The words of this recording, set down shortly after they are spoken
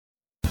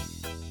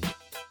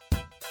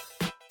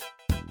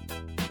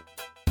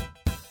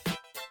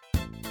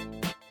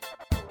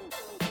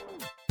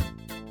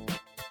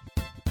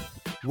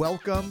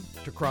Welcome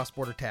to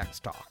Cross-Border Tax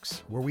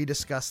Talks, where we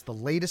discuss the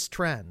latest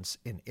trends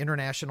in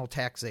international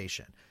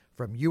taxation,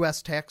 from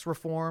U.S. tax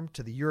reform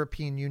to the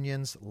European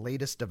Union's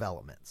latest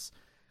developments.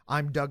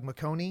 I'm Doug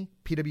McConey,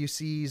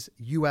 PwC's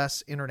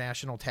U.S.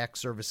 International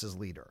Tax Services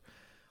leader.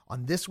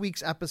 On this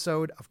week's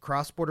episode of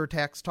Cross-Border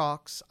Tax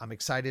Talks, I'm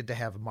excited to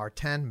have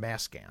Martin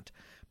Maskant.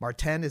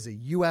 Martin is a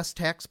U.S.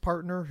 tax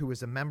partner who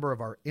is a member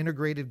of our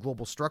integrated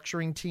global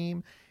structuring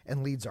team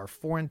and leads our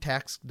foreign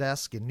tax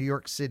desk in New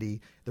York City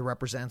that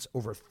represents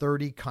over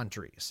 30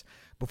 countries.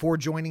 Before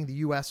joining the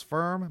U.S.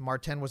 firm,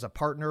 Martin was a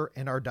partner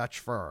in our Dutch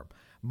firm.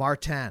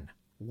 Martin,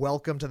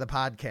 welcome to the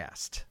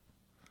podcast.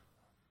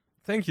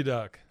 Thank you,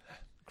 Doug.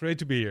 Great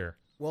to be here.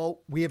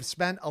 Well, we have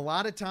spent a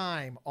lot of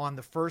time on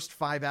the first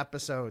 5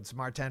 episodes,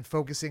 Martin,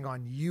 focusing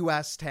on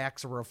U.S.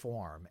 tax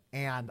reform,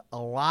 and a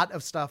lot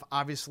of stuff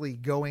obviously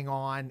going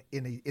on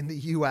in the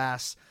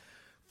U.S.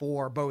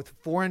 for both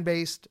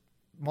foreign-based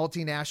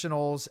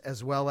multinationals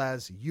as well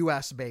as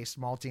U.S.-based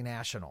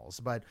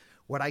multinationals. But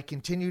what I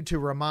continue to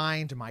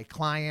remind my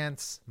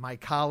clients, my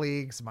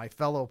colleagues, my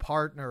fellow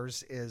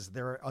partners is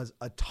there is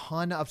a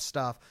ton of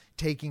stuff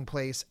taking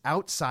place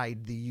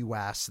outside the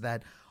U.S.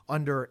 that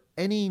under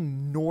any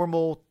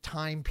normal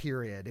time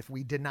period, if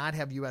we did not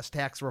have U.S.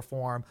 tax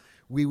reform,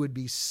 we would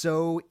be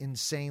so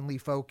insanely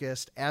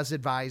focused as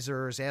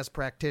advisors, as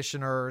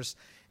practitioners,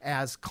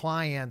 as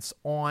clients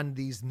on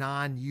these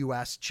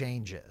non-U.S.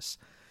 changes.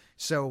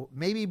 So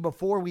maybe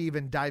before we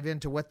even dive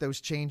into what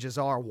those changes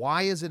are,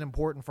 why is it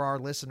important for our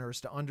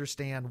listeners to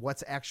understand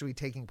what's actually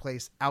taking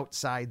place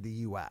outside the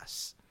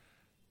U.S.?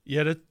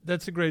 Yeah,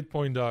 that's a great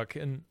point, Doc.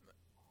 And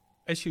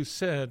as you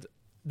said,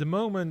 the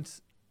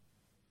moment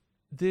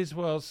this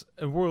was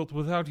a world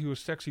without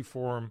U.S. tax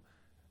reform,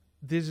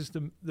 this is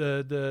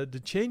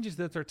the changes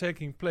that are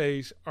taking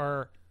place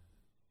are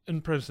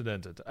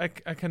unprecedented. I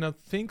cannot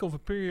think of a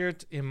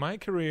period in my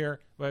career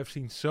where I've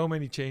seen so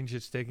many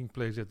changes taking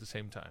place at the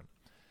same time.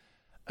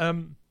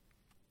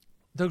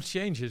 Those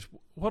changes,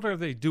 what are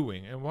they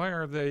doing and why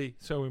are they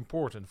so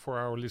important for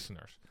our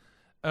listeners?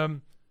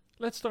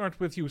 Let's start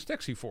with U.S.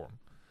 tax reform.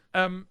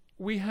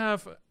 We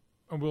have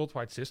a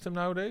worldwide system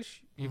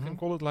nowadays. You can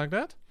call it like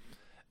that.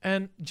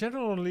 And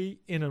generally,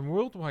 in a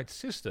worldwide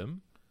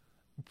system,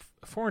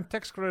 foreign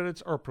tax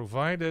credits are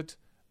provided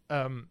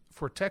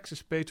for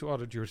taxes paid to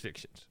other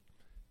jurisdictions.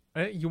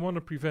 You want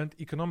to prevent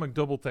economic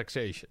double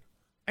taxation.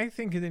 I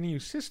think in the new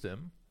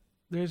system,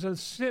 there's a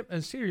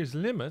serious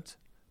limit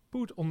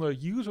put on the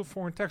use of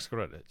foreign tax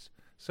credits.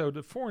 So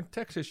the foreign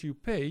taxes you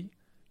pay,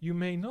 you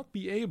may not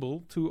be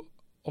able to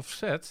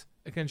offset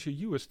against your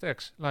U.S.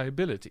 tax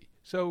liability.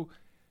 So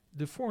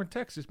the foreign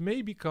taxes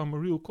may become a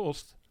real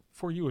cost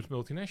for U.S.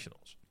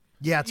 multinationals.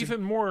 Yeah,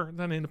 even more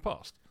than in the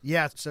past.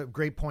 Yeah, it's a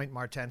great point,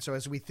 Martin. So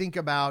as we think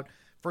about,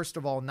 first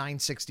of all,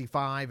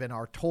 965 and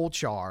our toll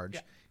charge,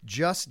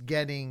 just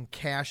getting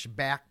cash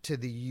back to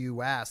the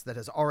U.S. that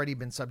has already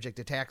been subject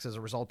to tax as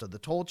a result of the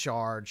toll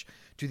charge,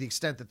 to the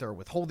extent that there are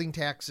withholding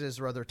taxes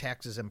or other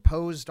taxes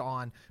imposed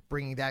on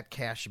bringing that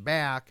cash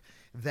back,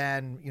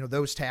 then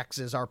those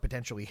taxes are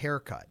potentially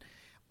haircut.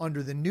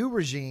 Under the new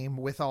regime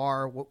with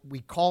what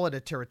we call it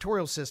a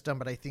territorial system,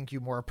 but I think you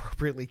more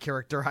appropriately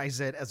characterize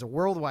it as a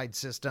worldwide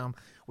system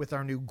with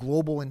our new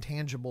global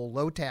intangible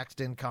low taxed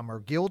income or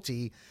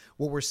GILTI,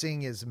 what we're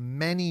seeing is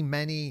many,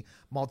 many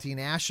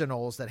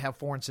multinationals that have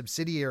foreign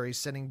subsidiaries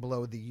sitting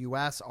below the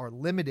U.S. are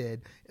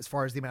limited as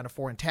far as the amount of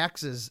foreign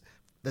taxes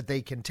that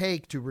they can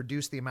take to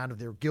reduce the amount of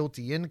their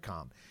GILTI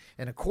income.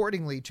 And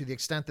accordingly, to the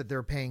extent that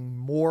they're paying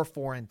more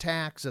foreign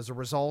tax as a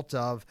result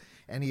of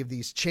any of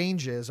these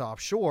changes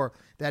offshore,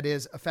 that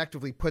is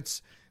effectively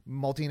puts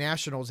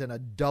multinationals in a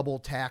double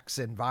tax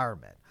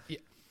environment. Yeah.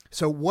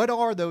 So what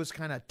are those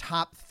kind of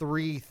top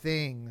 3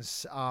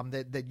 things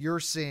that you're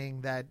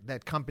seeing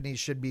that companies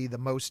should be the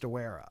most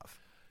aware of?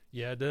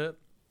 Yeah, the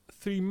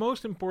 3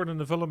 most important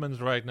developments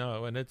right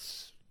now, and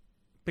it's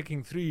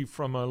picking 3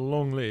 from a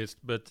long list,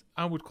 but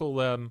I would call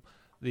them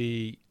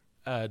the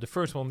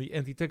first one, the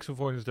Anti-Tax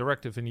Avoidance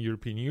Directive in the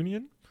European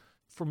Union.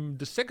 From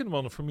the second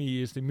one for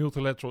me is the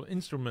multilateral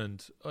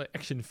instrument,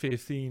 Action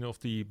 15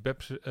 of the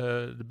BEPS,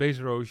 the Base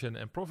Erosion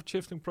and Profit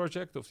Shifting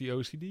Project of the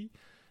OECD.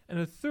 And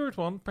the third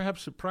one,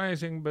 perhaps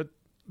surprising, but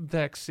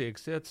DAC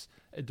 6. That's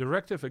a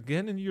directive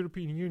again in the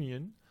European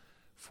Union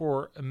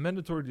for a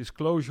mandatory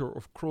disclosure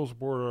of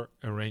cross-border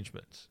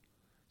arrangements.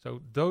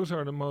 So those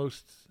are the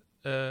most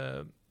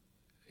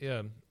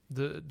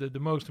the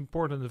most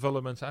important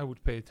developments I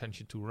would pay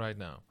attention to right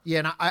now. Yeah,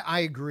 and I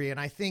agree. And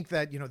I think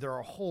that, there are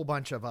a whole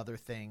bunch of other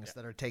things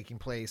that are taking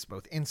place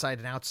both inside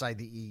and outside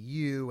the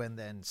EU, and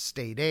then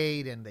state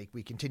aid, and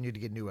we continue to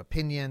get new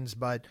opinions.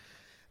 But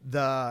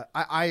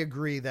I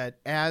agree that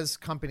as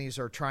companies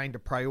are trying to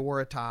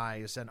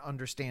prioritize and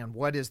understand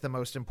what is the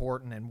most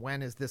important and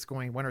when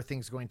are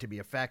things going to be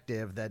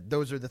effective, that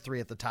those are the 3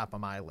 at the top of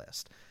my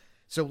list.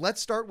 So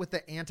let's start with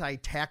the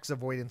Anti-Tax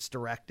Avoidance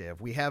Directive.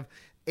 We have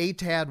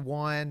ATAD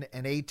 1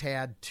 and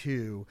ATAD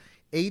 2.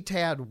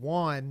 ATAD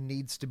 1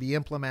 needs to be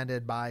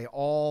implemented by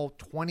all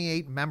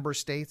 28 member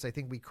states. I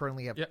think we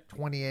currently have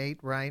 28,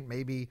 right?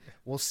 Maybe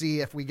we'll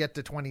see if we get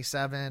to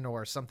 27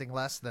 or something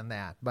less than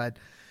that. But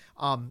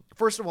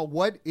first of all,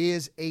 what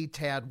is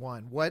ATAD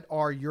 1? What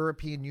are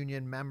European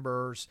Union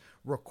members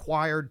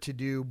required to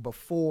do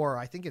before,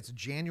 I think it's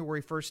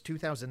January 1st,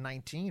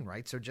 2019,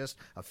 right? So just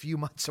a few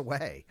months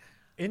away.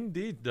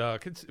 Indeed,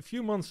 Doug. It's a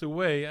few months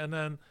away, and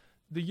then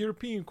the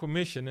European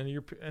Commission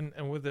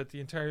and with that the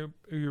entire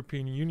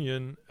European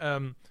Union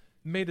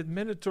made it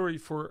mandatory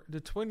for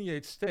the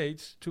 28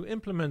 states to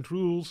implement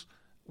rules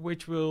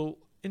which will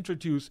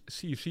introduce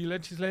CFC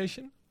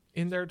legislation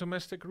in their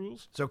domestic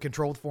rules. So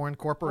controlled foreign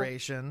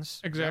corporations.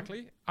 Exactly.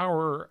 Yep.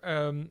 Our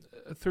 30%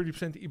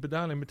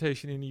 EBITDA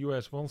limitation in the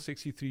US,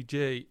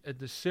 163J,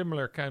 the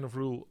similar kind of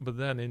rule, but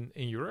then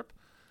in Europe.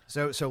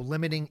 So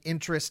limiting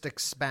interest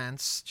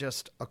expense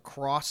just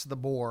across the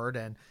board,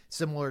 and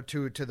similar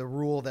to the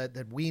rule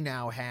that we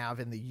now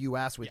have in the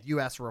U.S. with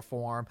U.S.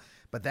 reform,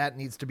 but that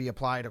needs to be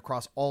applied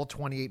across all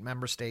 28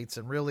 member states.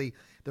 And really,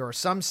 there are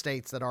some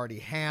states that already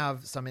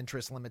have some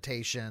interest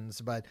limitations,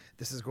 but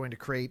this is going to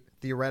create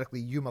theoretically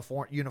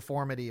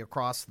uniformity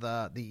across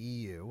the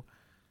EU.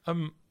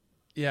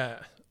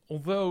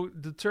 Although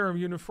the term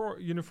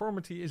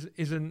uniformity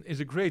is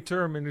a great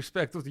term in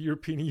respect of the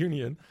European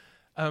Union,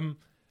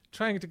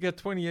 trying to get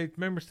 28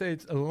 member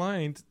states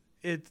aligned,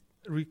 it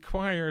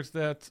requires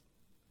that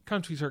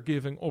countries are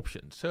giving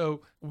options.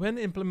 So when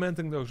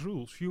implementing those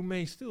rules, you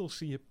may still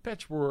see a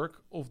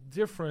patchwork of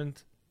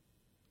different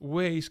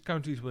ways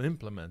countries will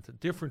implement it,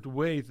 different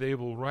ways they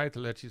will write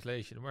the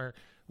legislation, where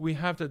we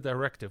have the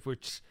directive,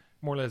 which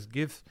more or less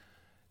gives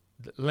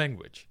the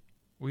language.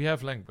 We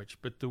have language,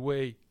 but the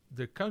way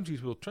the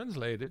countries will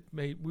translate it,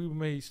 we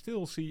may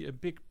still see a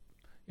big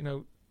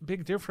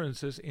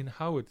differences in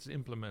how it's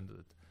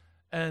implemented.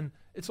 And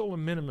it's all a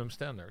minimum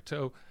standard.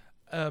 So,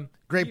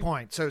 great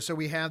point. So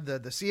we have the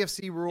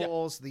CFC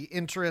rules, the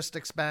interest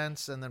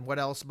expense, and then what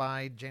else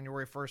by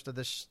January 1st of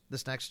this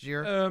next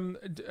year?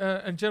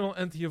 A general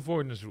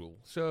anti-avoidance rule.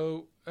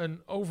 So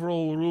an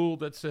overall rule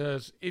that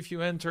says if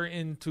you enter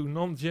into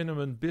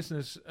non-genuine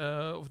business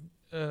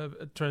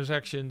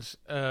transactions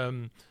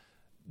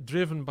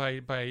driven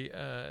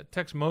by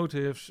tax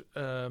motives,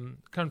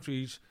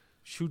 countries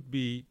should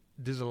be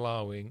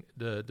disallowing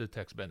the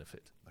tax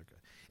benefit.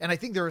 And I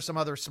think there are some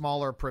other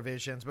smaller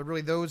provisions, but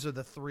really those are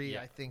the three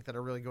I think that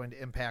are really going to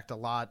impact a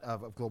lot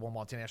of global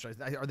multinationals.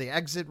 Are the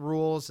exit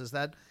rules? Is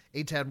that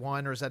ATAD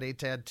 1 or is that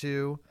ATAD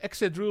 2?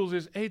 Exit rules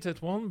is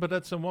ATAD 1, but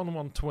that's a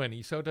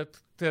 1120, so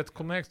that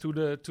connects to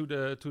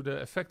the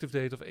effective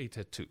date of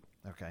ATAD 2.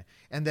 Okay.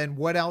 And then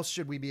what else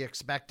should we be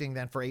expecting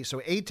then for so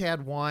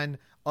ATAD 1,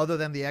 other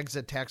than the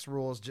exit tax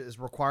rules, is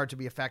required to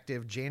be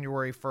effective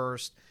January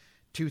 1st,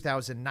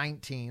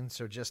 2019,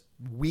 so just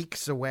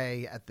weeks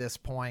away at this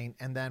point.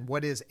 And then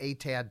what is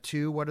ATAD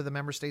 2? What are the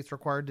member states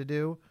required to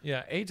do?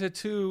 Yeah, ATAD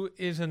 2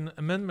 is an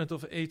amendment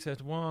of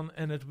ATAD 1,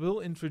 and it will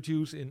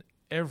introduce in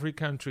every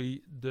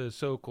country the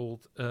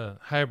so-called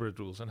hybrid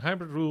rules. And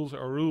hybrid rules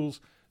are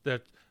rules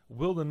that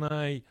will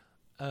deny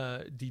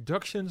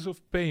deductions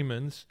of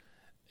payments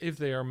if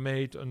they are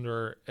made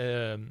under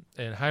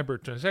a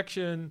hybrid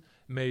transaction,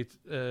 made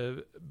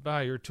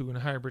buyer to a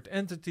hybrid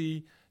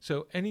entity.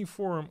 So any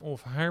form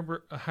of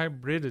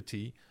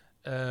hybridity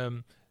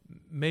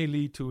may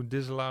lead to a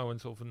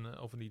disallowance of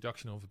a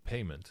deduction of a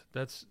payment.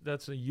 That's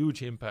a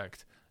huge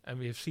impact, and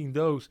we have seen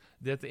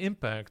that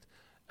impact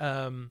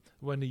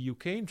when the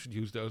UK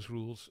introduced those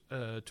rules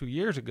 2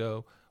 years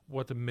ago.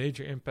 What a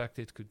major impact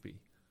it could be.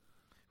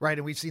 Right,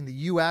 and we've seen the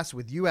U.S.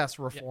 with U.S.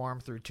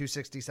 reform through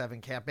 267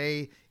 Cap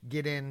A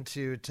get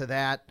into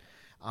that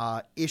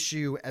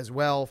issue as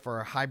well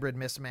for hybrid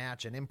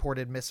mismatch and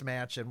imported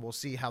mismatch, and we'll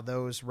see how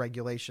those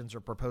regulations or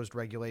proposed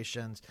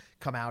regulations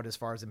come out as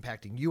far as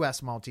impacting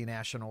U.S.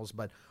 multinationals.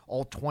 But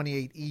all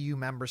 28 EU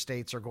member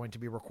states are going to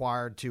be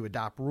required to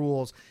adopt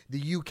rules.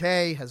 The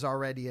UK has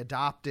already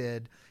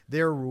adopted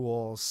their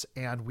rules,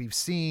 and we've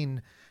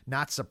seen,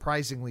 not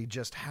surprisingly,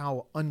 just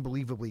how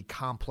unbelievably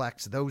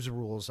complex those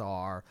rules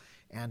are.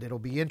 And it'll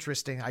be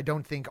interesting. I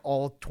don't think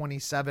all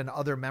 27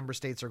 other member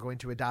states are going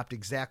to adopt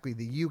exactly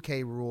the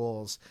UK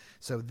rules.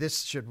 So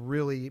this should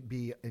really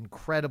be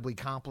incredibly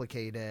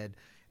complicated,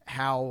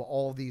 how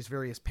all these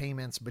various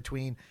payments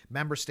between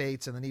member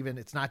states, and then even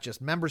it's not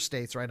just member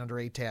states, right, under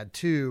ATAD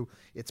 2,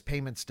 it's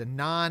payments to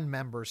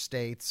non-member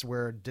states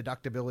where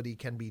deductibility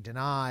can be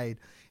denied,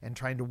 and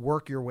trying to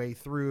work your way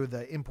through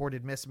the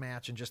imported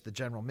mismatch and just the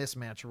general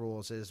mismatch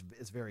rules is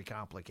very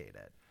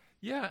complicated.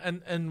 Yeah,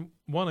 and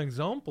one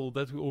example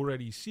that we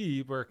already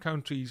see where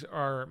countries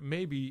are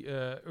maybe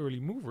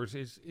early movers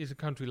is a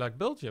country like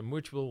Belgium,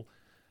 which will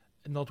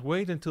not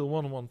wait until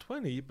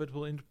 1/1/20, but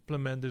will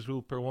implement this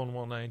rule per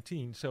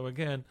 1/1/19. So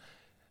again,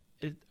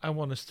 I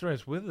want to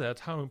stress with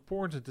that how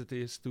important it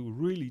is to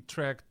really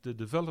track the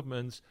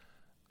developments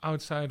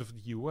outside of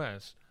the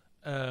US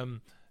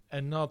and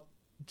not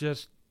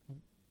just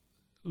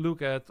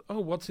look at,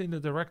 what's in the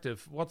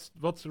directive, what's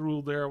the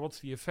rule there,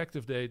 what's the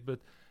effective date, but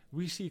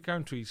we see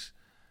countries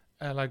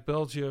like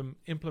Belgium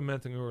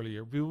implementing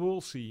earlier, we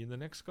will see in the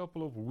next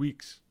couple of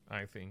weeks,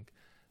 I think,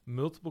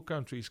 multiple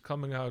countries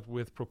coming out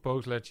with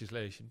proposed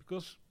legislation.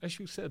 Because, as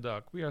you said,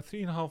 Doug, we are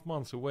 3.5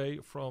 months away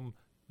from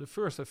the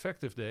first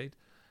effective date.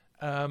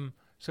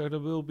 So there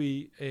will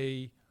be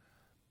a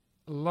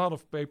lot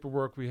of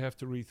paperwork we have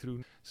to read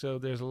through. So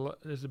there's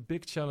a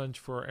big challenge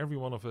for every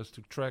one of us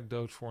to track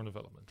those foreign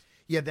developments.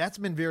 Yeah, that's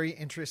been very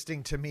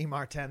interesting to me,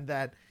 Martin,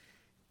 that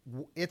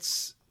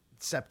it's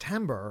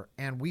September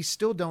and we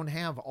still don't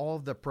have all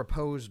of the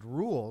proposed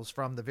rules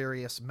from the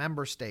various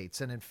member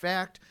states. And in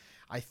fact,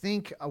 I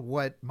think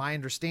what my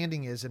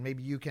understanding is, and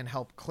maybe you can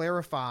help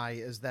clarify,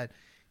 is that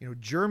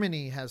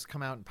Germany has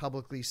come out and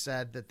publicly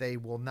said that they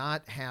will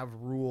not have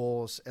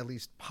rules at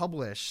least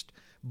published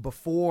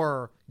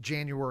before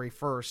January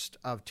 1st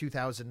of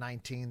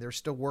 2019. They're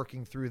still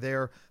working through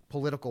their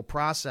political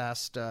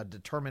process to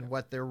determine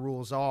what their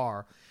rules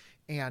are.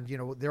 And,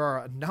 there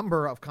are a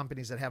number of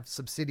companies that have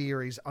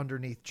subsidiaries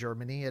underneath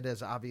Germany. It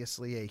is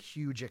obviously a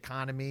huge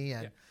economy.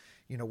 And,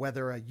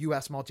 whether a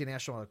U.S.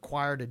 multinational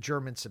acquired a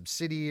German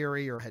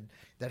subsidiary or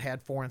that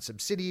had foreign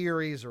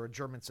subsidiaries, or a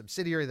German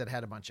subsidiary that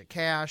had a bunch of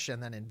cash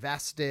and then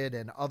invested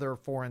in other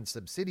foreign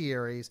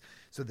subsidiaries.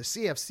 So the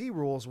CFC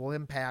rules will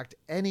impact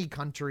any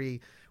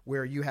country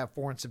where you have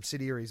foreign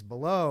subsidiaries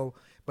below.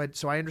 But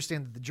so I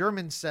understand that the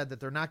Germans said that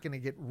they're not going to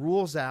get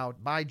rules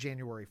out by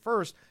January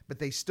 1st, but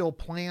they still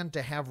plan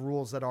to have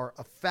rules that are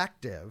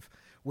effective,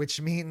 which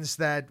means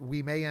that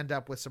we may end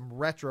up with some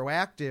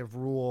retroactive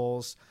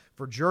rules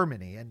for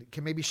Germany. And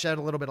can maybe shed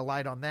a little bit of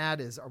light on that?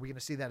 Are we going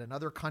to see that in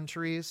other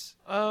countries?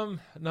 No,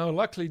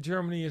 luckily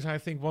Germany is, I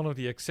think, one of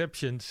the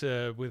exceptions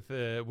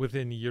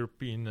within the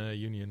European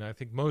Union. I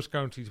think most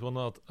countries will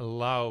not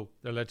allow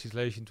their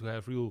legislation to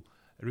have real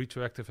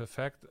retroactive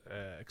effect,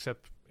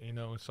 except in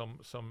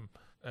some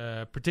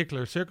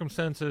particular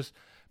circumstances.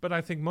 But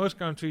I think most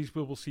countries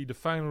will see the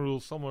final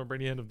rules somewhere by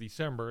the end of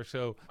December.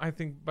 So I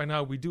think by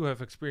now we do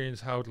have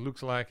experience how it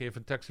looks like if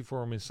a tax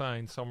reform is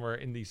signed somewhere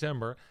in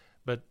December.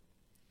 But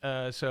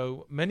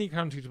so many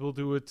countries will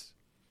do it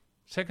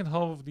second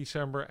half of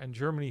December, and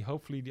Germany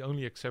hopefully the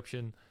only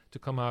exception to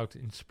come out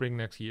in spring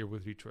next year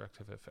with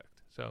retroactive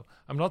effect. So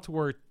I'm not too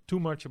worried too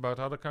much about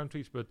other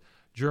countries, but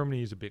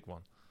Germany is a big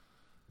one.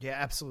 Yeah,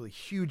 absolutely.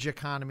 Huge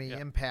economy,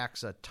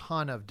 impacts a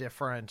ton of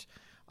different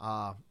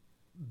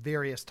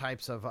various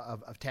types of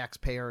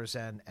taxpayers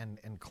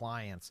and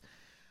clients.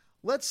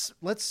 Let's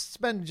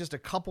spend just a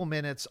couple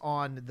minutes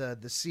on the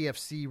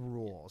CFC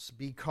rules,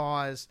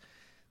 because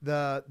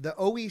the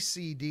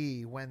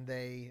OECD, when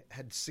they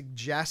had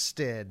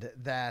suggested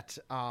that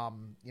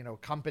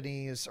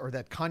companies or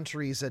that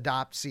countries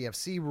adopt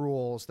CFC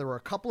rules, there were a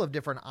couple of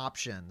different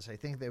options. I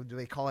think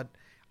they call it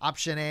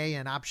option A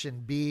and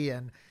option B,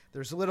 and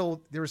there's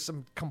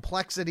some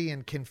complexity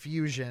and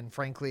confusion.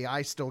 Frankly,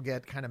 I still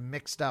get kind of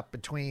mixed up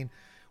between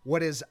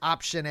what is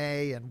option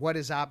A and what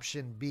is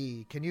option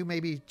B. Can you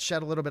maybe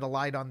shed a little bit of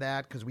light on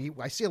that? Because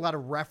I see a lot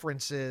of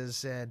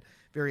references in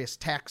various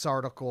tax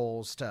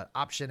articles to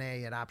option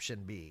A and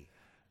option B.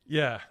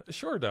 Yeah,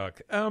 sure, Doug.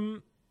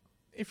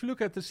 If you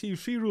look at the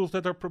CFC rules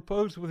that are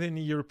proposed within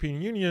the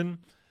European Union,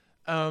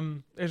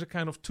 there's a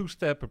kind of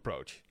two-step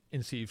approach in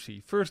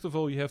CFC. First of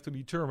all, you have to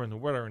determine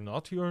whether or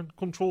not you're a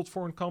controlled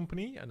foreign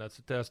company, and that's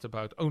a test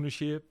about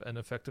ownership and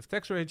effective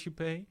tax rates you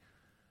pay.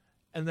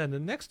 And then the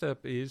next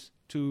step is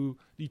to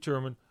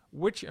determine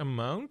which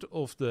amount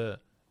of the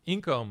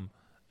income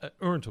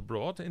earned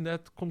abroad in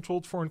that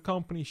controlled foreign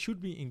company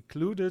should be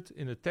included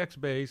in the tax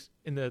base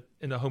in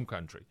the home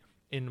country,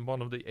 in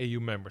one of the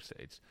EU member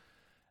states.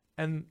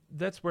 And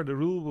that's where the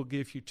rule will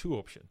give you two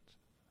options.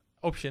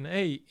 Option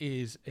A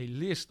is a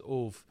list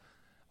of,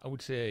 I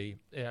would say,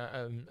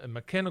 a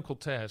mechanical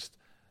test,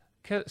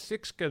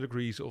 6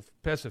 categories of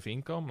passive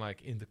income,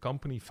 like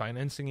intercompany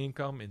financing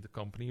income,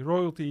 intercompany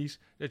royalties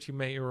that you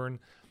may earn.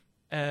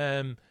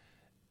 The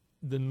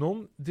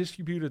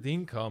non-distributed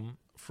income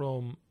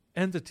from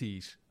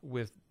entities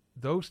with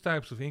those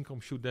types of income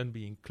should then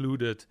be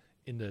included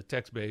in the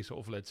tax base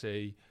of, let's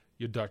say,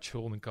 your Dutch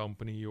holding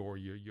company or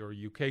your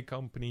UK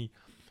company.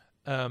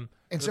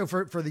 So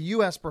for the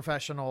U.S.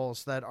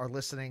 professionals that are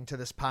listening to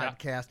this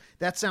podcast,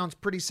 that sounds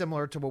pretty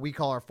similar to what we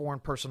call our foreign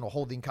personal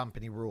holding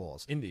company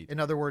rules. Indeed. In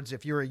other words,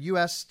 if you're a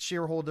U.S.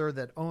 shareholder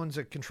that owns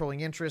a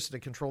controlling interest in a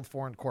controlled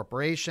foreign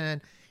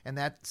corporation, and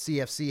that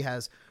CFC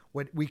has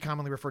what we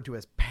commonly refer to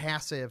as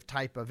passive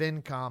type of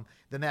income,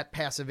 then that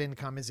passive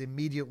income is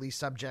immediately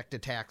subject to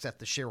tax at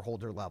the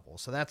shareholder level.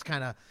 So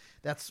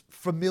that's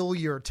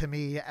familiar to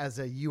me as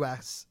a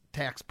U.S.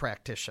 tax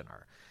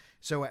practitioner.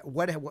 So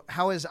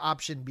how is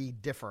option B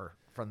differ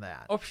from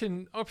that?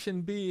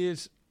 Option B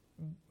is,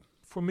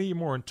 for me,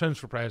 more a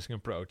transfer pricing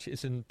approach.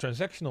 It's a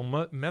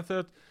transactional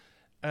method.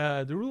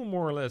 The rule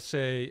more or less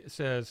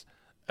says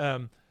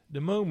the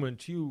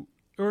moment you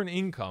earn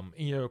income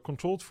in your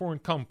controlled foreign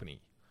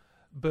company,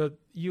 but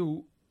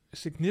you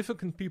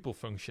significant people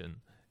function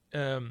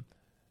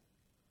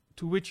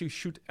to which you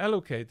should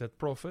allocate that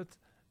profit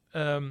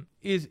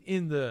is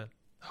in the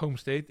home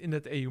state, in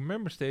that EU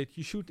member state,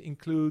 you should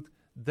include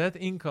that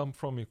income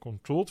from your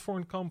controlled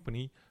foreign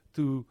company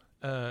to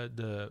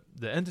the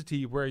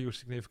entity where your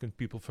significant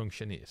people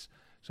function is.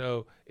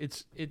 So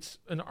it's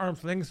an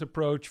arm's length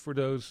approach for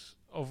those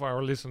of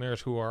our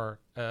listeners who are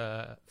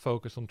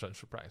focused on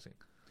transfer pricing.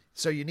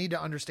 So you need to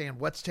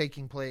understand what's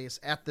taking place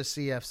at the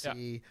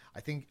CFC. Yeah. I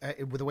think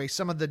with the way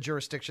some of the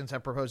jurisdictions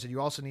have proposed it, you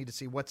also need to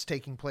see what's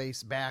taking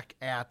place back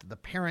at the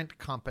parent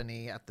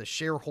company at the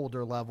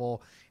shareholder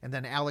level, and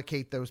then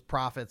allocate those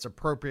profits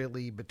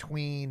appropriately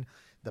between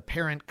the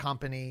parent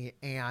company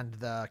and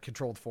the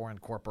controlled foreign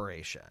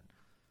corporation.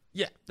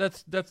 Yeah,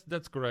 that's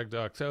correct,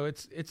 Doug. So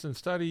it's a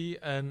study,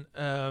 and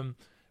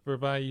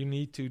whereby you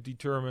need to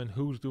determine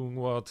who's doing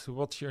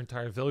what's your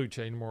entire value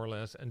chain more or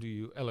less, and do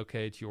you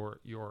allocate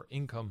your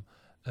income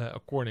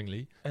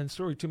accordingly. And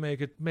sorry to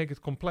make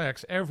it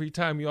complex. Every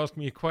time you ask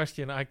me a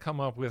question, I come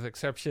up with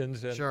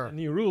exceptions and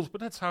new rules, but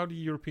that's how the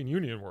European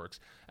Union works.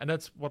 And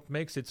that's what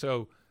makes it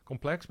so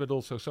complex, but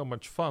also so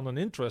much fun and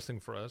interesting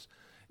for us,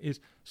 is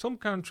some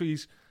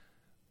countries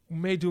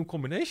may do a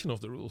combination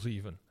of the rules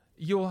even.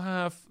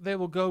 They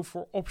will go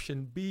for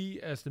option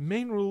B as the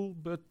main rule,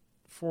 but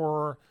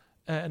for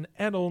an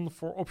add-on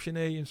for option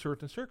A in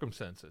certain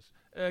circumstances.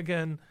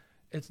 Again,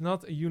 it's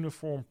not a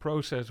uniform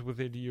process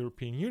within the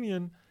European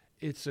Union.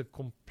 It's a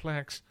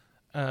complex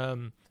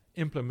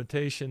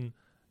implementation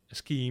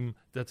scheme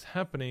that's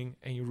happening,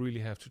 and you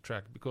really have to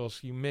track, because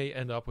you may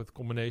end up with a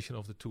combination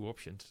of the two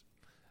options.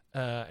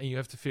 And you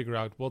have to figure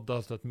out, what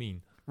does that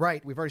mean?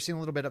 Right. We've already seen a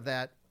little bit of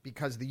that,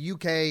 because the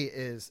UK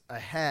is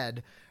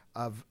ahead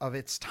of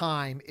its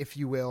time, if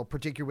you will,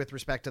 particularly with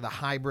respect to the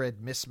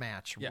hybrid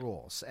mismatch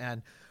rules.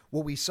 And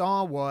what we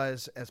saw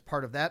was, as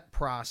part of that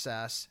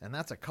process, and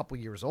that's a couple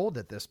years old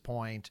at this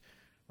point,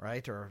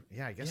 right? Or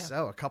I guess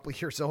so, a couple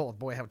years old.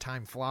 Boy, how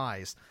time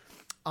flies.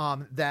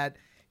 That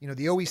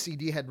the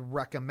OECD had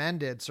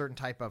recommended certain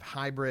type of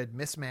hybrid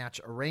mismatch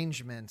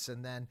arrangements,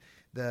 and then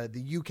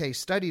the UK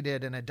studied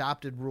it and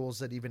adopted rules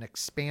that even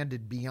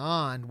expanded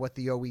beyond what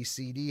the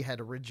OECD had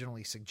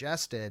originally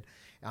suggested.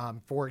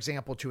 For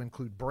example, to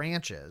include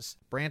branch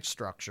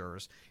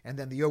structures. And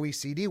then the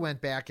OECD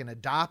went back and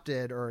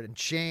adapted and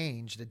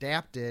changed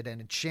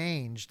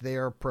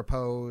their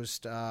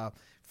proposed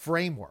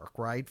framework,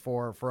 right,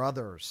 for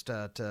others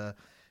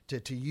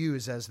to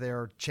use as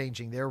they're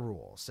changing their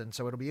rules. And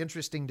so it'll be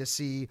interesting to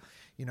see,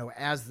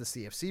 as the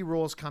CFC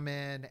rules come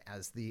in,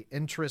 as the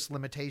interest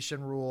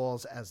limitation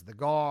rules, as the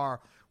GAR,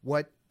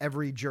 what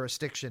every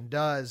jurisdiction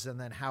does, and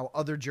then how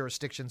other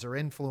jurisdictions are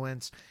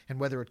influenced, and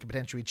whether it could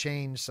potentially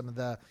change some of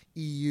the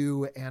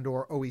EU and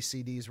or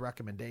OECD's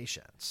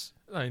recommendations.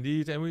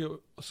 Indeed, and we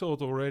saw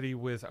it already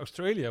with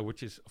Australia,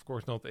 which is, of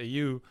course, not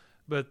EU,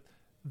 but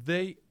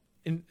they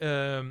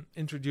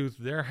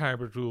introduced their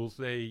hybrid rules.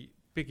 They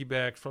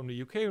piggyback from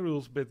the UK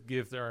rules, but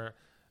give their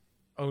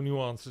own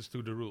nuances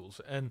to the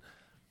rules. And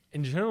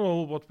in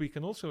general, what we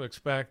can also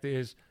expect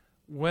is,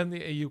 when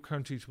the EU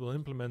countries will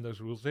implement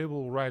those rules, they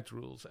will write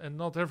rules, and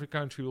not every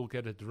country will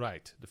get it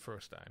right the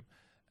first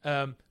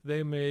time.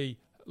 They may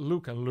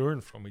look and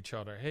learn from each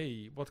other.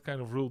 Hey, what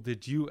kind of rule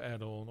did you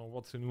add on, or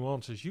what's the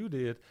nuances you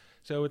did?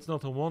 So it's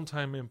not a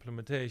one-time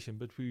implementation,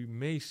 but we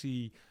may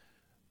see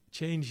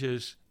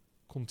changes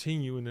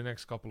continue in the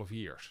next couple of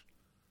years.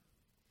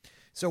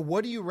 So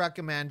what do you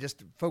recommend,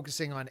 just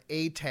focusing on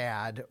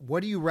ATAD,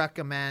 what do you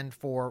recommend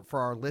for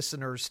our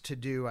listeners to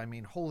do? I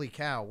mean, holy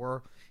cow,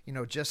 we're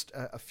just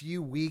a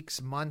few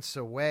weeks, months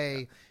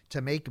away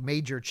to make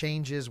major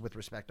changes with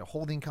respect to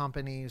holding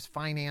companies,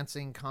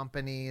 financing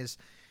companies,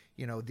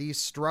 these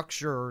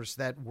structures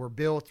that were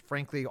built,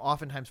 frankly,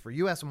 oftentimes for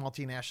U.S.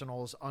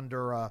 multinationals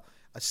under a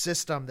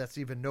system that's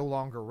even no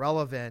longer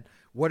relevant.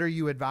 What are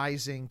you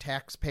advising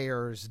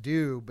taxpayers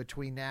do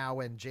between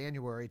now and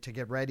January to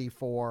get ready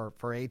for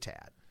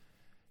ATAD?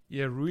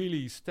 Yeah,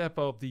 really step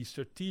up the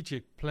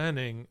strategic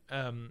planning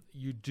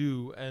you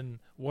do. And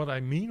what I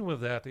mean with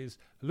that is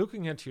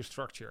looking at your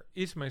structure.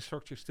 Is my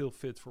structure still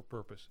fit for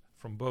purpose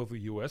from both a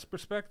U.S.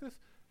 perspective,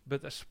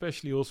 but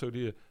especially also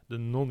the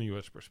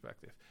non-U.S.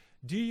 perspective?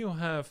 Do you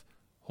have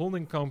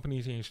holding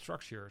companies in your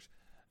structures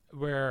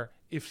where,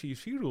 if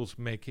CFC rules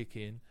may kick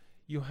in,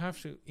 you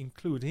have to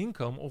include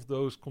income of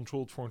those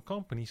controlled foreign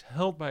companies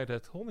held by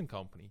that holding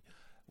company,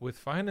 with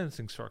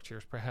financing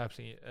structures perhaps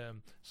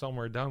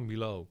somewhere down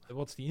below?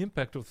 What's the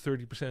impact of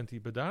 30%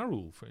 EBITDA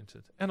rule, for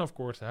instance? And of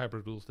course, the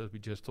hybrid rules that we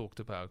just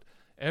talked about.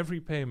 Every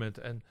payment,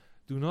 and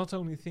do not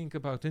only think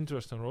about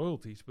interest and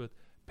royalties, but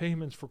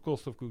payments for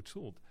cost of goods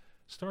sold.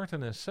 Start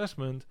an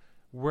assessment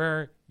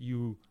where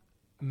you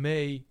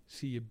may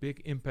see a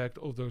big impact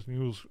of those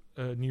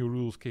new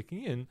rules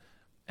kicking in,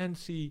 and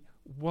see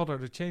what are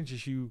the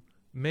changes you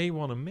may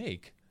want to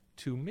make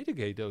to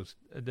mitigate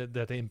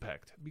that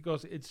impact,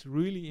 because it's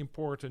really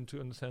important to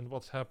understand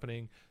what's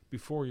happening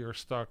before you're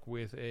stuck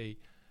with a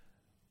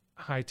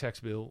high tax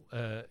bill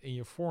in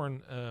your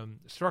foreign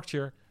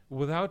structure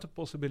without the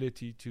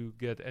possibility to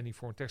get any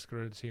foreign tax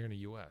credits here in the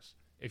US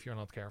if you're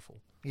not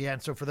careful. Yeah,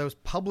 and so for those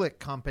public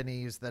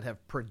companies that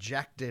have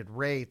projected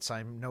rates,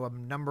 I know a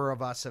number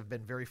of us have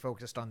been very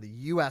focused on the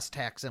U.S.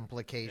 tax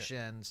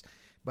implications.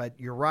 But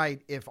you're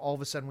right. If all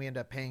of a sudden we end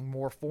up paying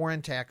more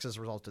foreign tax as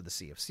a result of the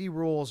CFC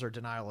rules or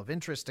denial of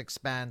interest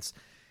expense,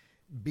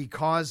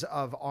 because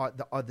of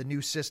the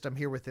new system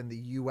here within the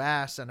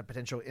U.S. and a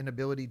potential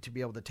inability to be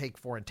able to take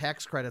foreign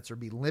tax credits or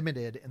be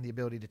limited in the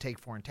ability to take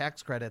foreign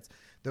tax credits,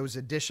 those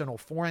additional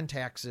foreign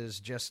taxes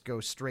just go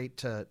straight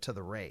to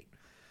the rate.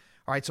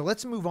 All right, so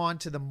let's move on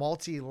to the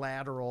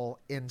multilateral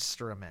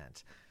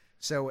instrument.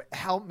 So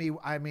help me.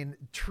 I mean,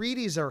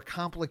 treaties are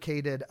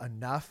complicated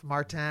enough,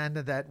 Martin,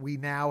 that we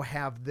now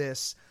have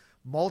this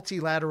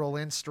multilateral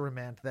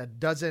instrument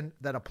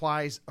that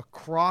applies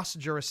across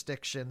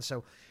jurisdictions.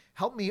 So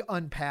help me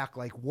unpack,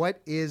 like,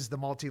 what is the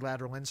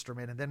multilateral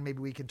instrument? And then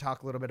maybe we can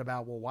talk a little bit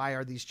about, well, why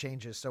are these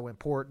changes so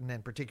important,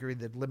 and particularly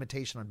the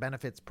limitation on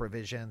benefits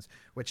provisions,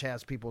 which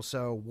has people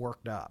so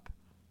worked up?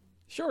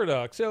 Sure,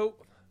 Doug. So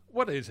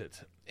what is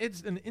it?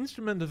 It's an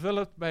instrument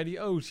developed by the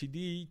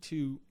OECD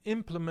to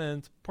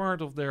implement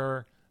part of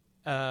their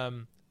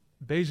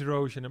base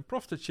erosion and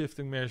profit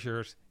shifting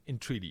measures in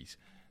treaties.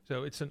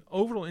 So it's an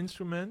overall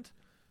instrument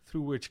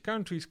through which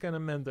countries can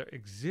amend their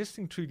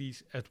existing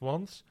treaties at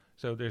once.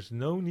 So there's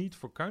no need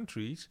for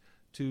countries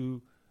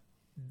to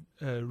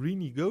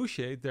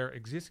renegotiate their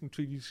existing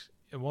treaties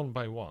one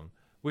by one,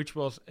 which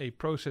was a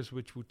process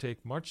which would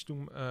take much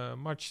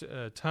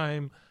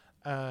time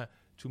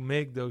to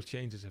make those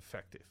changes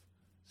effective.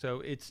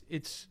 So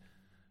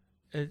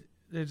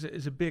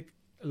there's a big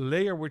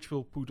layer which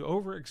will put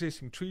over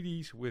existing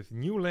treaties with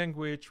new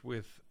language,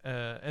 with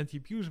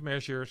anti-abuse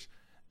measures,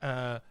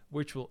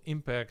 which will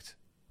impact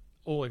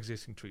all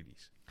existing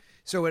treaties.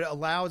 So it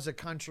allows a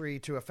country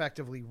to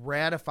effectively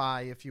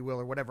ratify, if you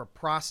will, or whatever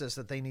process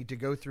that they need to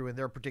go through in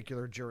their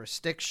particular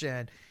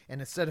jurisdiction.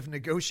 And instead of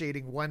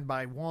negotiating one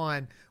by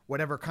one,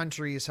 whatever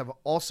countries have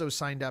also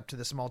signed up to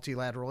this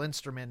multilateral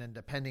instrument, and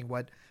depending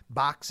what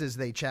boxes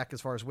they check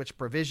as far as which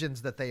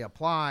provisions that they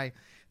apply,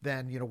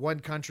 then, you know, one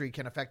country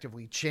can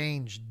effectively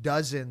change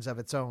dozens of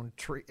its own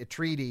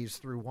treaties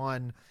through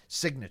one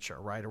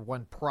signature, right, or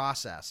one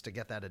process to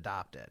get that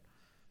adopted.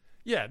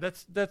 Yeah,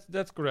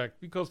 that's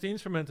correct, because the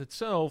instrument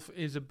itself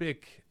is a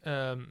big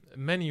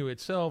menu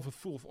itself,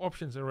 full of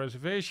options and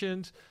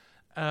reservations.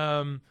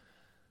 A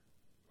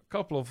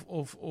couple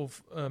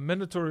of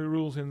mandatory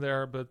rules in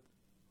there, but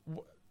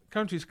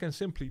countries can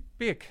simply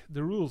pick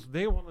the rules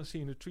they want to see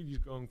in the treaties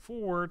going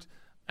forward,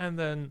 and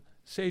then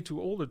say to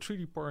all the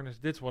treaty partners,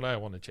 "That's what I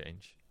want to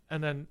change."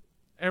 And then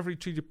every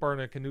treaty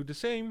partner can do the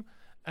same,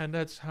 and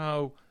that's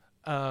how.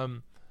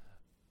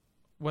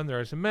 When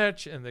there is a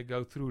match and they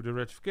go through the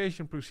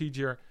ratification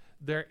procedure,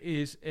 there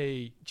is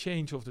a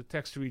change of the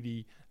tax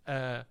treaty,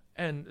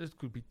 and it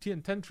could be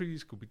 10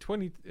 treaties, could be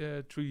 20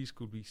 treaties,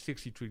 could be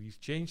 60 treaties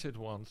changed at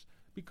once,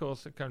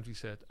 because the country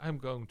said, I'm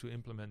going to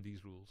implement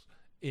these rules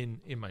in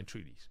my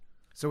treaties.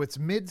 So it's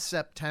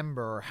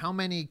mid-September. How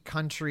many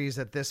countries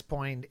at this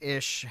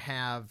point-ish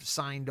have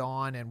signed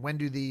on, and when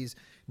do these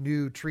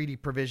new treaty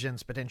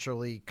provisions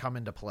potentially come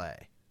into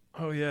play?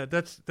 Oh yeah,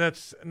 that's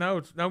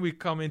now we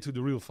come into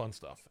the real fun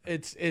stuff.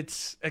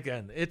 It's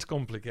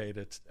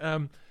complicated.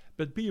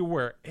 But be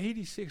aware,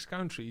 86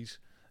 countries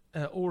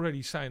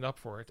already signed up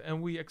for it,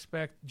 and we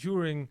expect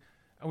during,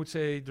 I would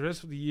say, the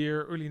rest of the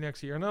year, early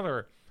next year,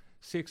 another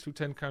 6 to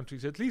 10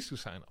 countries at least to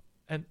sign up.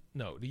 And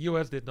no, the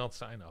US did not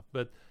sign up,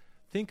 but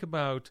think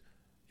about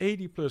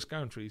 80 plus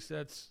countries.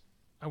 That's,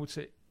 I would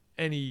say,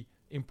 any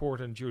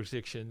important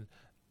jurisdiction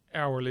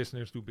our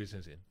listeners do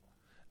business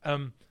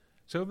in.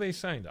 So they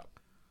signed up.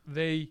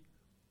 They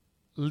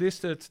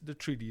listed the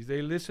treaties,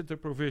 they listed the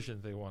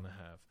provisions they want to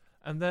have,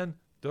 and then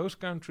those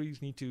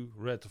countries need to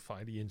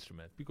ratify the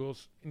instrument,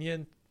 because in the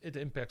end it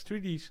impacts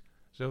treaties,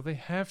 so they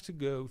have to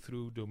go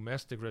through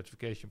domestic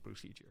ratification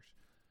procedures.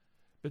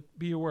 But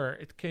be aware,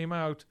 it came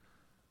out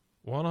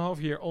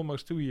 1.5 years,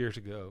 almost 2 years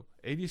ago.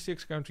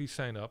 86 countries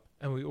signed up,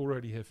 and we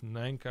already have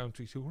 9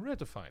 countries who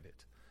ratified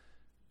it.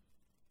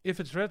 If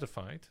it's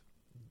ratified,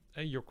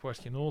 your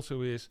question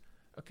also is,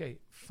 okay,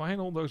 fine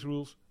all those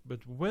rules,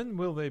 but when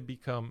will they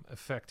become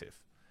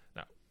effective?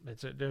 Now,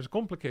 there's a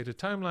complicated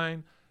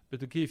timeline, but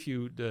to give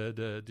you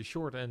the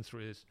short answer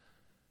is,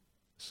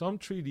 some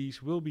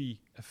treaties will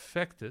be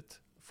affected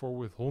for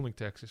withholding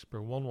taxes per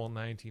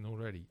 1/1/19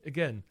 already.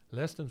 Again,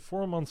 less than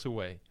 4 months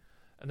away.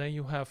 And then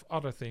you have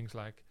other things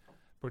like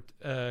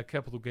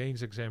capital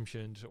gains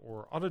exemptions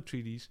or other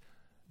treaties.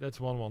 That's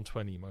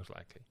 1/1/20 most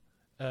likely.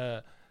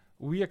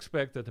 We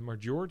expect that the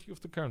majority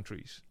of the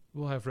countries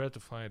will have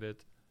ratified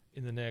it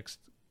in the next,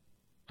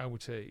 I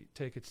would say,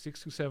 take it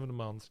 6 to 7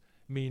 months,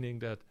 meaning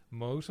that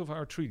most of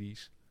our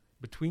treaties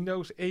between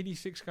those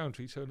 86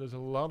 countries, so there's a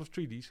lot of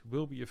treaties,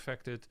 will be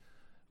affected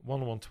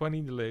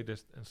 1/1/20 the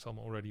latest, and some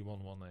already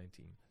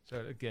 1/1/19.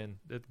 So again,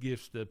 that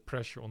gives the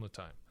pressure on the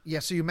time. Yeah,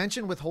 so you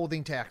mentioned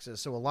withholding taxes.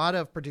 So a lot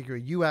of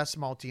particularly U.S.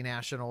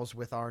 multinationals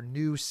with our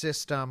new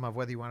system of,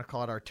 whether you want to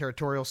call it our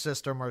territorial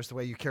system or as the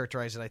way you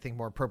characterize it, I think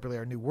more appropriately,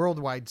 our new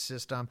worldwide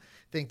system,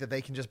 think that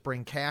they can just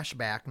bring cash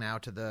back now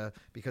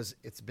because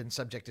it's been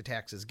subject to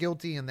tax as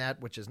guilty, and that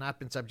which has not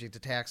been subject to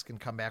tax can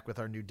come back with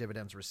our new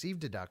dividends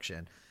received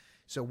deduction.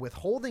 So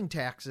withholding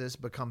taxes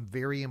become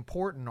very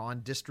important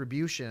on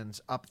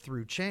distributions up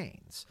through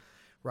chains,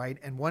 right?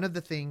 And one of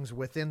the things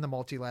within the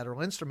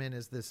multilateral instrument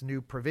is this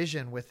new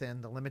provision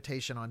within the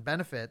limitation on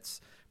benefits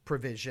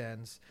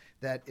provisions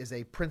that is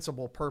a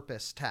principal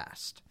purpose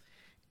test.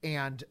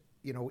 And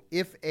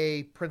if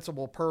a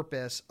principal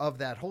purpose of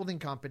that holding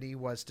company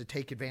was to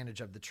take advantage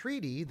of the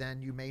treaty,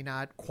 then you may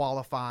not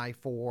qualify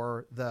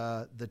for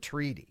the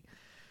treaty.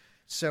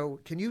 So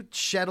can you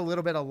shed a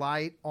little bit of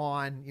light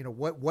on,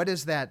 what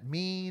does that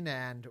mean?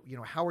 And,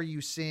 how are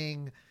you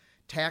seeing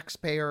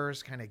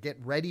taxpayers kind of get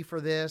ready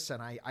for this?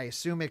 And I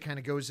assume it kind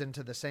of goes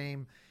into the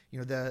same,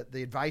 the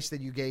advice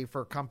that you gave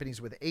for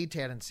companies with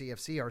ATAD and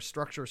CFC. Are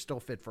structures still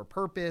fit for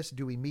purpose?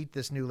 Do we meet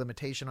this new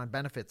limitation on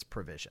benefits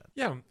provision?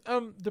 Yeah,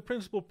 the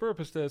principal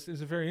purpose test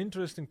is a very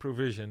interesting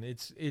provision.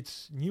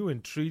 It's new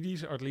in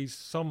treaties, or at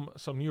least some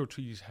newer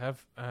treaties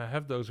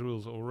have those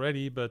rules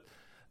already. But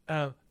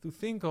to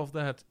think of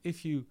that,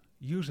 if you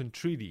use a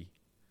treaty,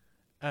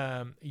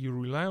 you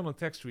rely on a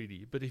tax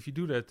treaty, but if you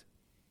do that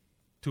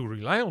to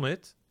rely on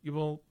it, you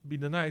will be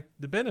denied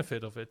the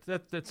benefit of it.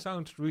 That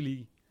sounds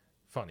really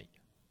funny,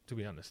 to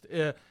be honest.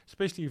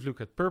 Especially if you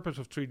look at purpose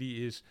of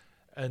treaty is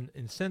an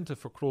incentive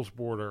for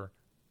cross-border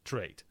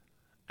trade.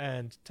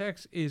 And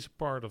tax is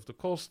part of the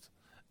cost.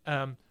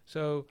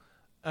 So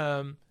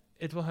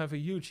it will have a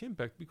huge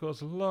impact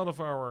because a lot of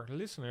our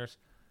listeners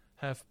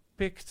have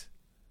picked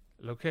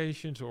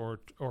locations or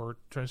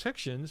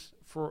transactions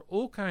for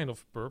all kind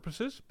of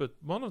purposes, but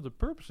one of the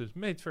purposes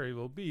may very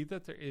well be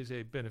that there is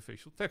a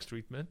beneficial tax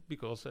treatment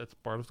because that's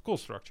part of the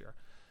cost structure.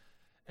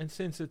 And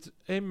since it's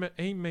a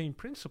main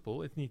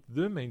principle, it needs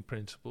the main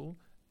principle.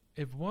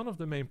 If one of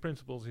the main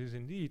principles is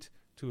indeed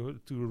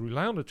to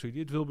rely on the treaty,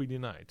 it will be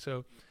denied.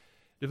 So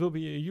there will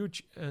be a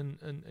huge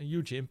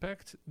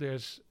impact.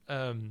 There's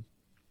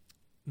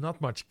not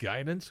much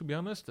guidance, to be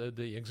honest.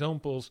 The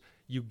examples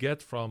you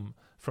get from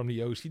the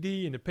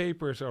OECD in the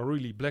papers are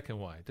really black and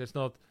white. It's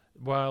not,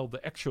 while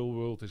the actual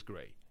world is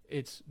gray.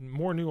 It's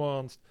more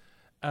nuanced.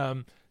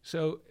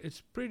 So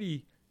it's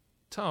pretty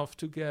tough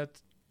to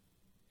get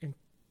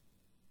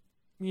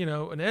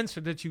an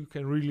answer that you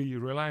can really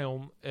rely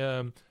on.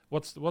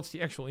 What's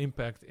the actual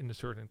impact in a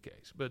certain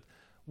case? But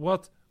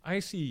what I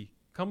see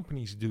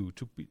companies do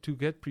to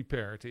get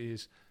prepared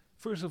is,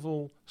 first of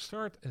all,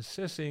 start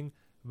assessing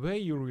where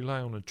you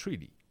rely on a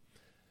treaty.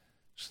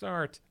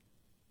 Start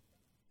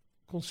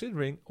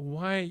considering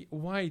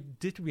why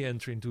did we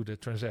enter into the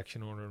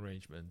transaction or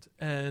arrangement?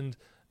 And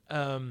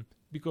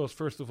because,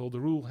 first of all, the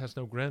rule has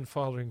no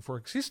grandfathering for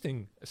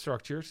existing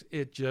structures,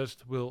 it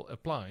just will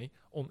apply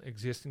on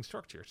existing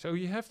structures. So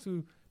you have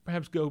to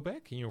perhaps go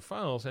back in your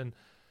files and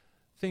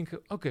think,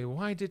 okay,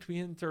 why did we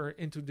enter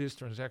into this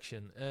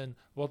transaction? And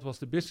what was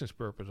the business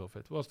purpose of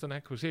it? Was it an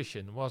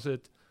acquisition? Was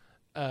it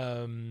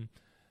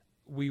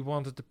we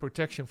wanted the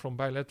protection from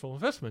bilateral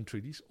investment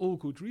treaties? All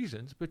good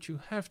reasons, but you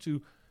have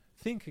to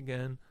think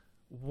again,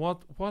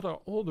 what are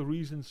all the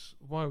reasons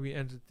why we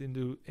entered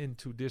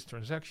into this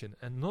transaction,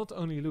 and not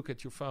only look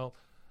at your file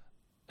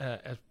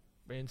as,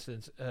 for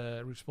instance,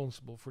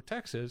 responsible for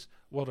taxes.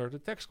 What are the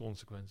tax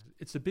consequences?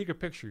 It's the bigger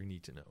picture you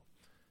need to know.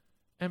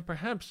 And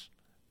perhaps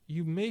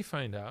you may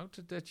find out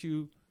that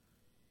you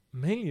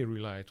mainly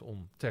relied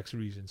on tax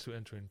reasons to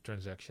enter in a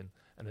transaction,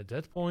 and at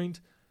that point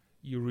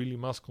you really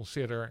must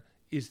consider,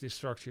 is this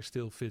structure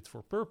still fit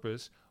for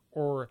purpose,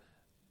 or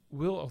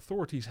will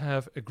authorities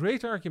have a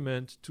great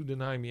argument to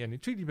deny me any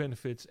treaty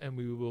benefits, and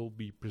we will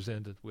be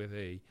presented with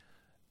a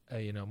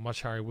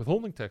much higher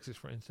withholding taxes,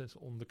 for instance,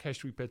 on the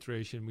cash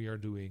repatriation we are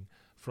doing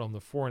from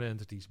the foreign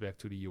entities back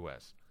to the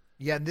U.S.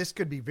 Yeah, and this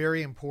could be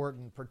very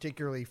important,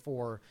 particularly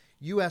for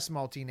U.S.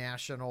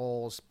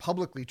 multinationals,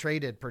 publicly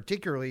traded,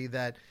 particularly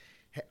that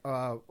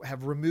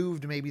have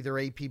removed maybe their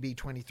APB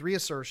 23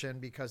 assertion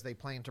because they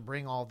plan to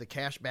bring all the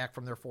cash back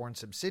from their foreign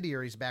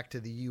subsidiaries back to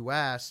the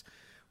U.S.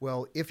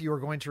 Well, if you are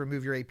going to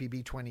remove your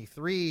APB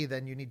 23,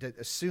 then you need to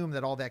assume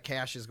that all that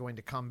cash is going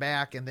to come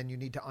back, and then you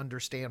need to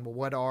understand, well,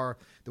 what are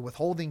the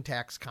withholding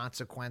tax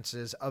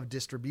consequences of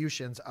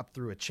distributions up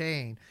through a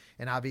chain?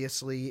 And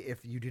obviously,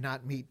 if you do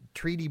not meet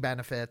treaty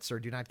benefits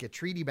or do not get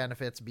treaty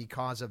benefits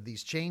because of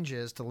these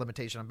changes to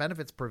limitation on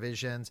benefits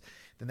provisions,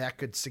 then that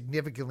could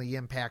significantly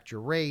impact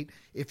your rate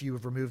if you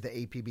have removed the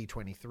APB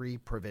 23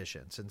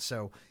 provisions. And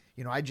so,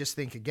 I just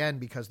think, again,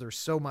 because there's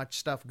so much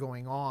stuff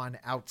going on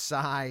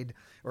outside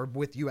or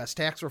with U.S.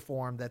 tax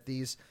reform, that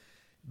these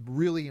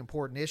really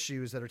important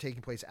issues that are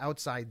taking place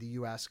outside the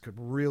U.S. could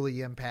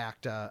really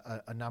impact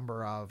a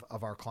number of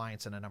our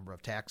clients and a number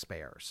of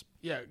taxpayers.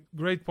 Yeah,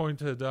 great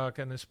point, Doug.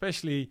 And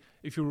especially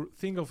if you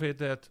think of it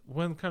that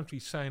when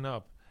countries sign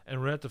up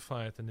and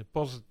ratify it and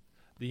deposit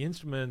the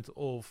instrument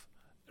of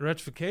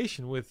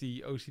ratification with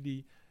the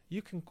OECD,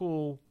 you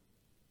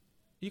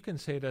can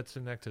say that's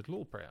enacted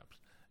law, perhaps.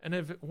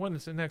 And when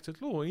it's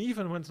enacted law,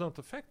 even when it's not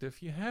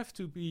effective, you have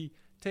to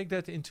take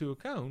that into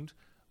account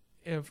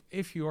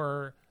if you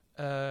are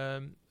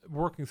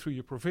working through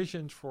your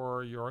provisions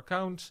for your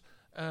accounts,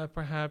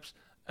 perhaps,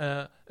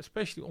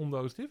 especially on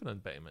those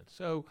dividend payments.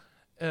 So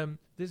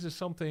this is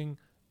something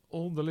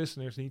all the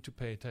listeners need to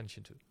pay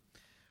attention to.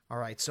 All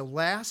right. So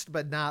last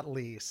but not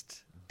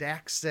least,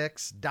 DAC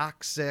 6,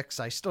 DOC 6.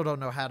 I still don't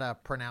know how to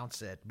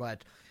pronounce it,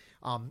 but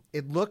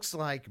it looks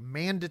like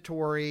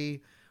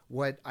mandatory,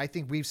 what I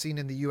think we've seen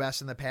in the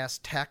U.S. in the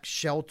past, tax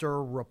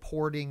shelter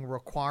reporting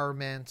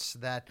requirements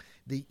that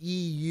the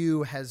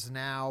EU has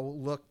now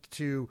looked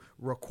to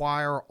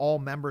require all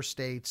member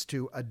states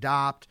to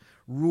adopt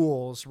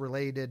rules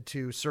related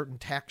to certain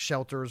tax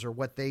shelters or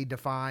what they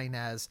define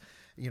as,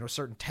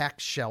 certain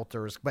tax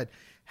shelters. But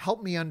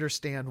help me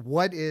understand,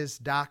 what is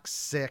DOC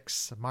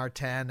 6,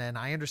 Martin? And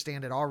I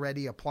understand it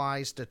already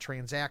applies to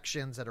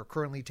transactions that are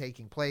currently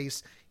taking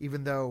place,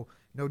 even though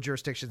no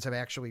jurisdictions have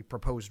actually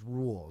proposed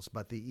rules,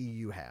 but the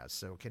EU has.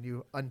 So can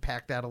you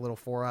unpack that a little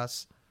for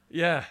us?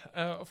 Yeah,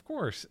 of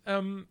course.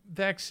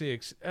 DAC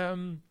 6,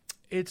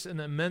 it's an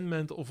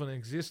amendment of an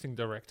existing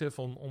directive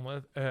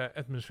on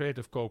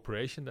administrative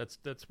cooperation.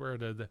 That's where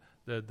the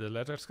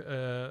letters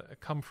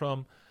come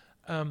from.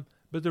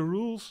 But the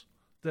rules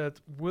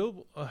that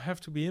will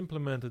have to be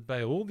implemented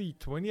by all the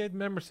 28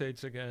 member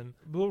states again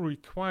will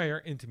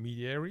require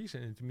intermediaries,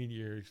 and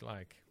intermediaries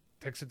like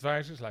tax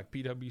advisors, like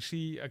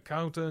PwC,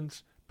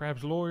 accountants,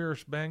 perhaps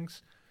lawyers,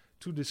 banks,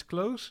 to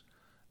disclose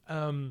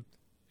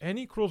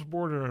any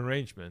cross-border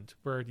arrangement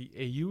where the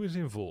EU is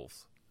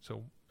involved.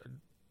 So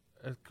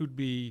it could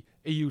be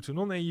EU to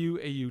non-EU,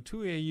 EU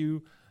to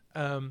EU,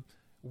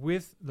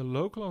 with the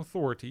local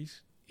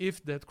authorities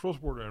if that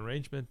cross-border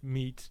arrangement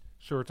meets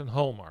certain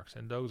hallmarks.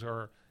 And those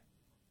are,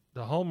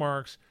 the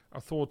hallmarks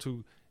are thought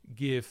to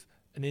give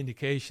an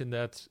indication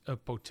that's a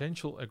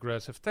potential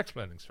aggressive tax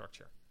planning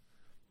structure.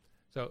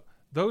 So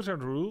those are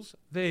the rules.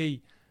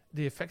 The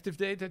effective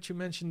date that you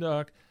mentioned,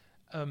 Doug,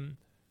 the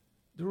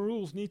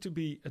rules need to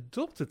be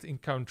adopted in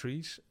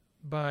countries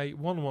by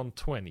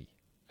 1/1/20.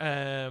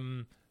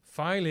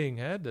 Filing,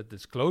 the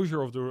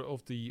disclosure of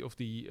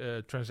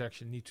the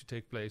transaction need to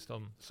take place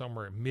on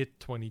somewhere mid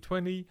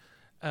 2020.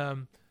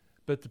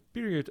 But the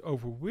period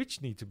over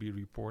which need to be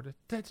reported,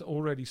 that's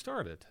already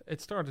started.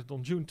 It started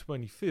on June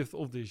 25th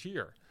of this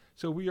year.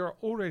 So we are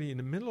already in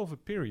the middle of a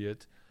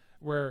period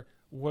where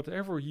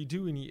whatever you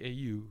do in the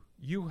EU,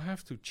 you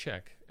have to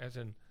check as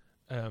an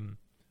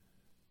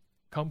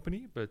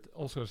company, but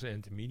also as an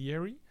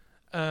intermediary,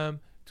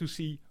 to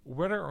see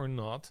whether or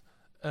not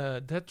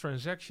that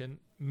transaction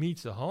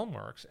meets the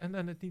hallmarks, and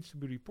then it needs to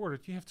be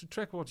reported. You have to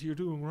track what you're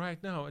doing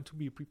right now and to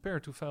be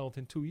prepared to file it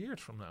in 2 years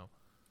from now.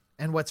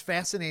 And what's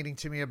fascinating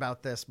to me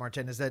about this,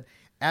 Martin, is that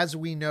as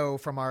we know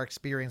from our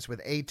experience with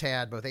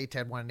ATAD, both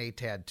ATAD 1 and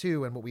ATAD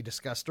 2, and what we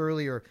discussed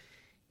earlier,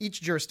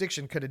 each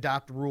jurisdiction could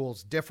adopt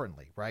rules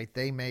differently, right?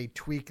 They may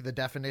tweak the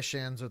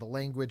definitions or the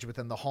language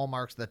within the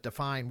hallmarks that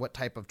define what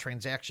type of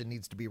transaction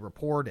needs to be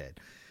reported.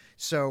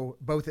 So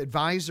both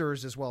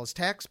advisors as well as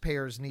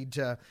taxpayers need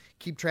to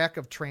keep track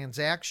of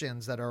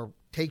transactions that are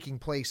taking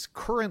place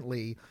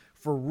currently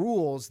for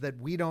rules that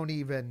we don't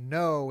even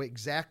know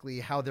exactly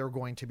how they're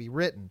going to be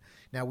written.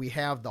 Now, we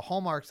have the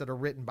hallmarks that are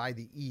written by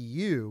the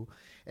EU,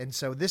 and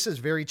so this is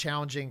very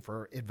challenging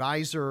for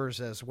advisors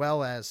as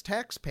well as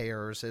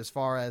taxpayers as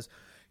far as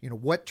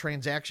what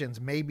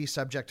transactions may be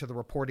subject to the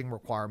reporting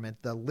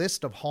requirement. The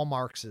list of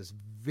hallmarks is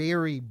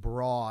very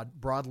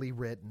broadly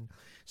written.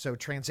 So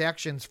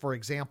transactions, for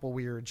example,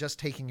 we are just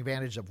taking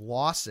advantage of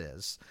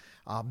losses,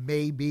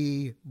 may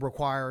be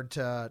required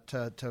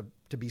to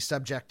be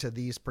subject to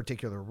these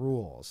particular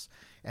rules.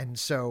 And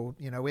so,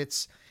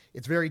 it's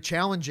very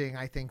challenging,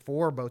 I think,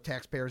 for both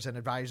taxpayers and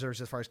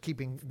advisors as far as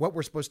keeping what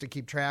we're supposed to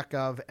keep track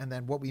of and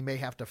then what we may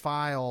have to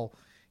file,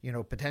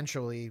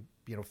 potentially,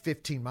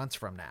 15 months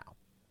from now.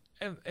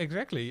 And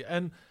exactly.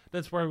 And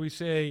that's why we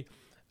say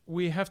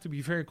we have to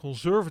be very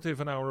conservative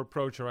in our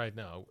approach right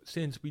now.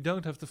 Since we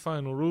don't have the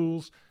final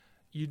rules,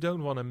 you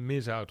don't want to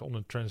miss out on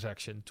a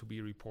transaction to be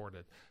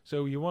reported.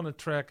 So you want to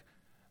track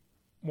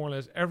more or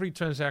less every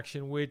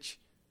transaction, which,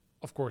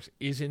 of course,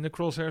 is in the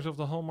crosshairs of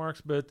the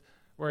hallmarks, but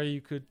where you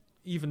could,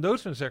 even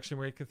those transactions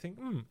where you can think,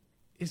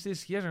 is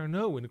this yes or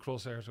no in the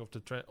crosshairs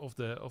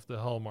of the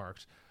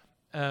hallmarks?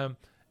 And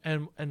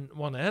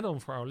one add-on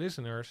for our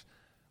listeners,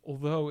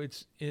 although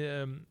it's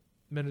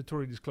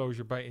mandatory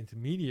disclosure by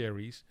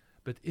intermediaries,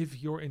 but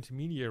if your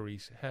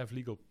intermediaries have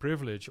legal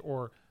privilege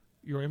or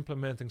you're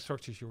implementing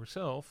structures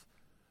yourself,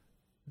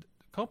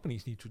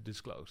 companies need to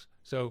disclose.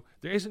 So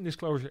there is a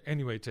disclosure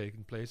anyway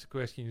taking place. The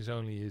question is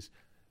only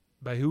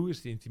by who is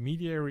the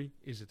intermediary?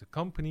 Is it a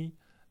company?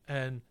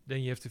 And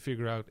then you have to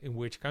figure out in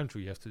which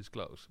country you have to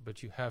disclose.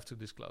 But you have to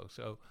disclose.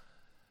 So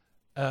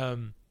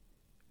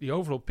the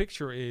overall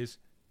picture is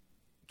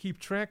keep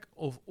track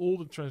of all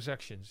the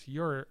transactions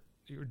you're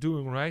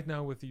doing right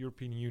now with the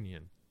European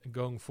Union and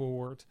going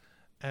forward.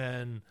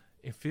 And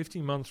in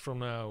 15 months from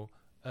now,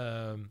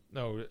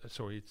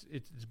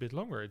 it's a bit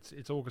longer.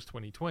 It's August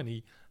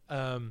 2020.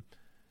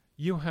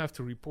 You have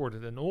to report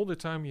it, and all the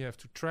time you have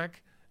to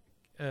track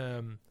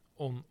on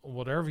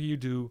whatever you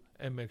do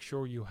and make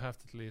sure you have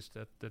the list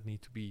that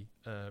need to be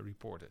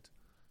reported.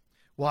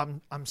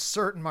 Well, I'm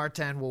certain,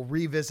 Martin, we'll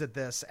revisit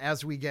this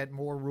as we get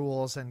more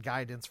rules and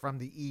guidance from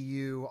the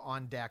EU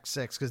on DAC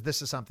 6, because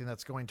this is something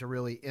that's going to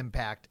really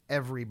impact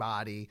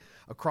everybody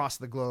across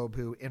the globe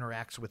who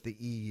interacts with the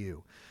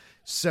EU.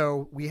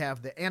 So we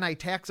have the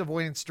Anti-Tax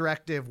Avoidance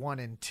Directive 1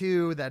 and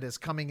 2 that is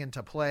coming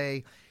into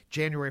play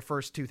January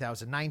 1st,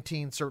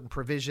 2019, certain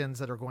provisions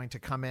that are going to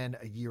come in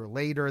a year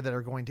later that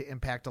are going to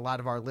impact a lot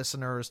of our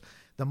listeners.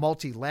 The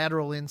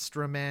multilateral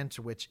instrument,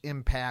 which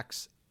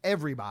impacts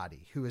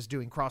everybody who is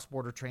doing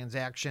cross-border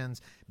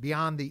transactions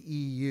beyond the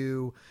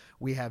EU.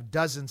 We have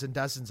dozens and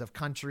dozens of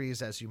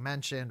countries, as you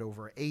mentioned,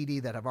 over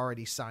 80 that have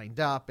already signed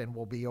up and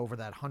will be over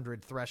that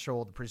 100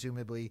 threshold,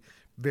 presumably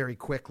very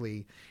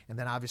quickly. And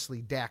then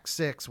obviously DAC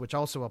 6, which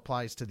also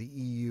applies to the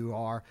EU,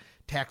 are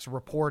tax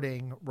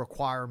reporting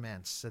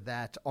requirements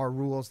that are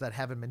rules that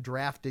haven't been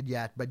drafted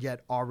yet, but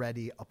yet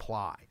already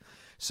apply.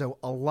 So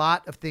a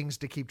lot of things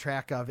to keep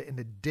track of in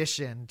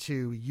addition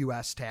to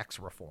U.S. tax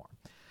reform.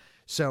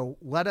 So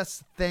let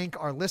us thank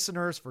our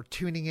listeners for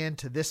tuning in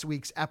to this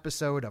week's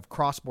episode of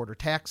Cross-Border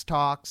Tax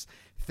Talks.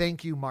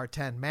 Thank you,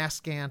 Martin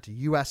Maskant,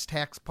 U.S.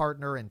 tax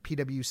partner and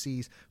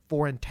PwC's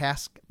Foreign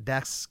Tax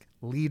Desk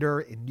leader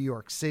in New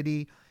York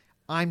City.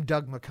 I'm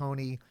Doug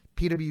McHoney,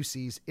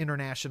 PwC's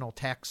International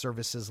Tax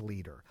Services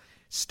leader.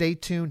 Stay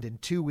tuned in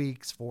 2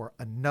 weeks for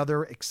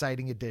another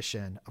exciting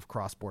edition of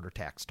Cross-Border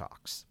Tax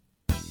Talks.